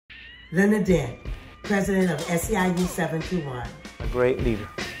Linda Dent, President of SEIU 721. A great leader.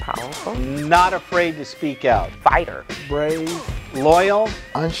 Powerful. Not afraid to speak out. Fighter. Brave. Loyal.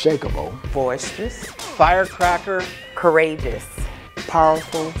 Unshakable. Boisterous. Firecracker. Courageous.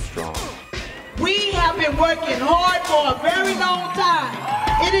 Powerful. Strong. We have been working hard for a very long time.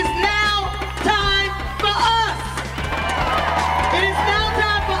 It is now time for us. It is now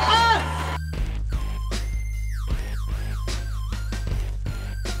time for us.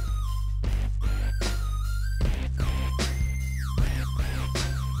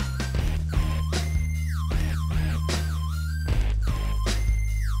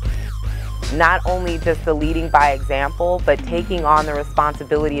 Not only just the leading by example, but taking on the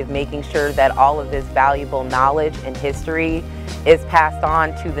responsibility of making sure that all of this valuable knowledge and history is passed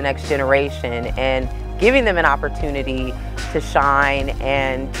on to the next generation and giving them an opportunity to shine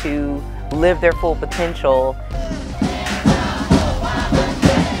and to live their full potential.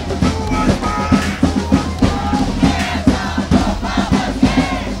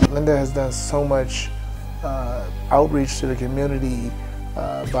 Linda has done so much outreach to the community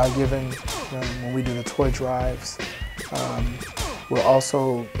by giving, when we do the toy drives. We'll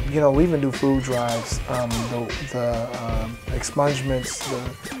also, we even do food drives, the expungements,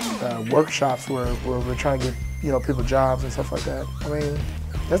 the workshops where we're trying to get, people jobs and stuff like that. I mean,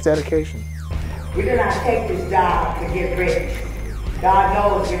 that's dedication. We did not take this job to get rich. God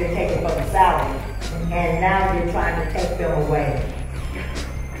knows we didn't take it for the salary. And now you're trying to take them away.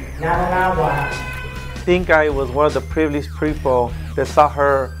 Not on our watch. I think I was one of the privileged people that saw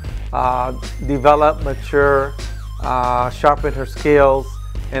her develop, mature, sharpen her skills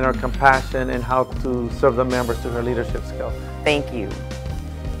and her compassion and how to serve the members through her leadership skills. Thank you.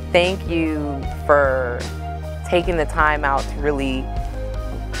 Thank you for taking the time out to really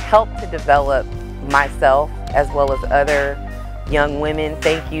help to develop myself as well as other young women.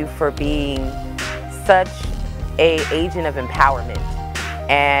 Thank you for being such an agent of empowerment,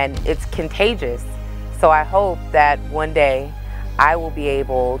 and it's contagious. So I hope that one day I will be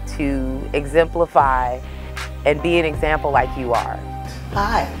able to exemplify and be an example like you are.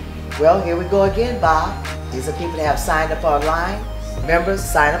 Hi. Well, here we go again, Bob. These are people that have signed up online. Members,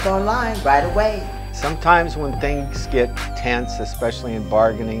 sign up online right away. Sometimes when things get tense, especially in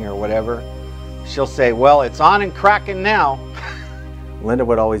bargaining or whatever, she'll say, well, it's on and cracking now. Linda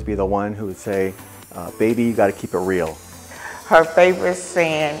would always be the one who would say, baby, you got to keep it real. Her favorite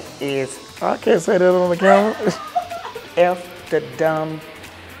saying is, I can't say that on the camera. F the dumb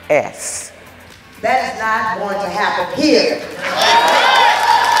S. That is not going to happen here. It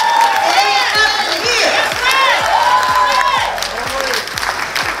ain't happening here.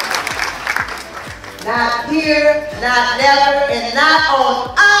 Not here, not never, and not on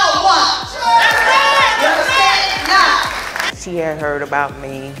our watch. You understand? Not. She had heard about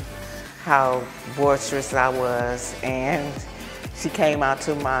me, how boisterous I was, and she came out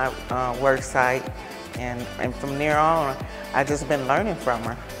to my work site, and from there on, I just been learning from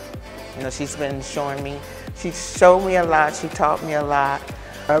her. She's been showing me, she showed me a lot, she taught me a lot.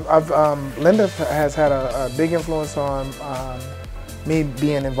 Linda has had a big influence on me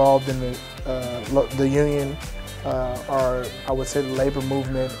being involved in the union, or I would say the labor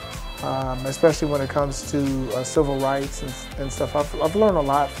movement, especially when it comes to civil rights and stuff. I've learned a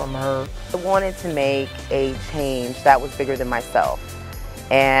lot from her. I wanted to make a change that was bigger than myself,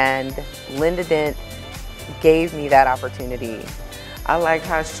 and Linda Dent gave me that opportunity. I like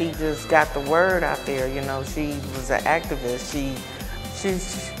how she just got the word out there. She was an activist.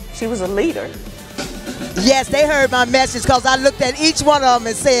 She was a leader. Yes, they heard my message because I looked at each one of them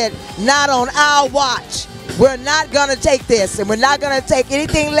and said, not on our watch. We're not going to take this, and we're not going to take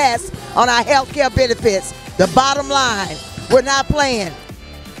anything less on our health care benefits. The bottom line, we're not playing.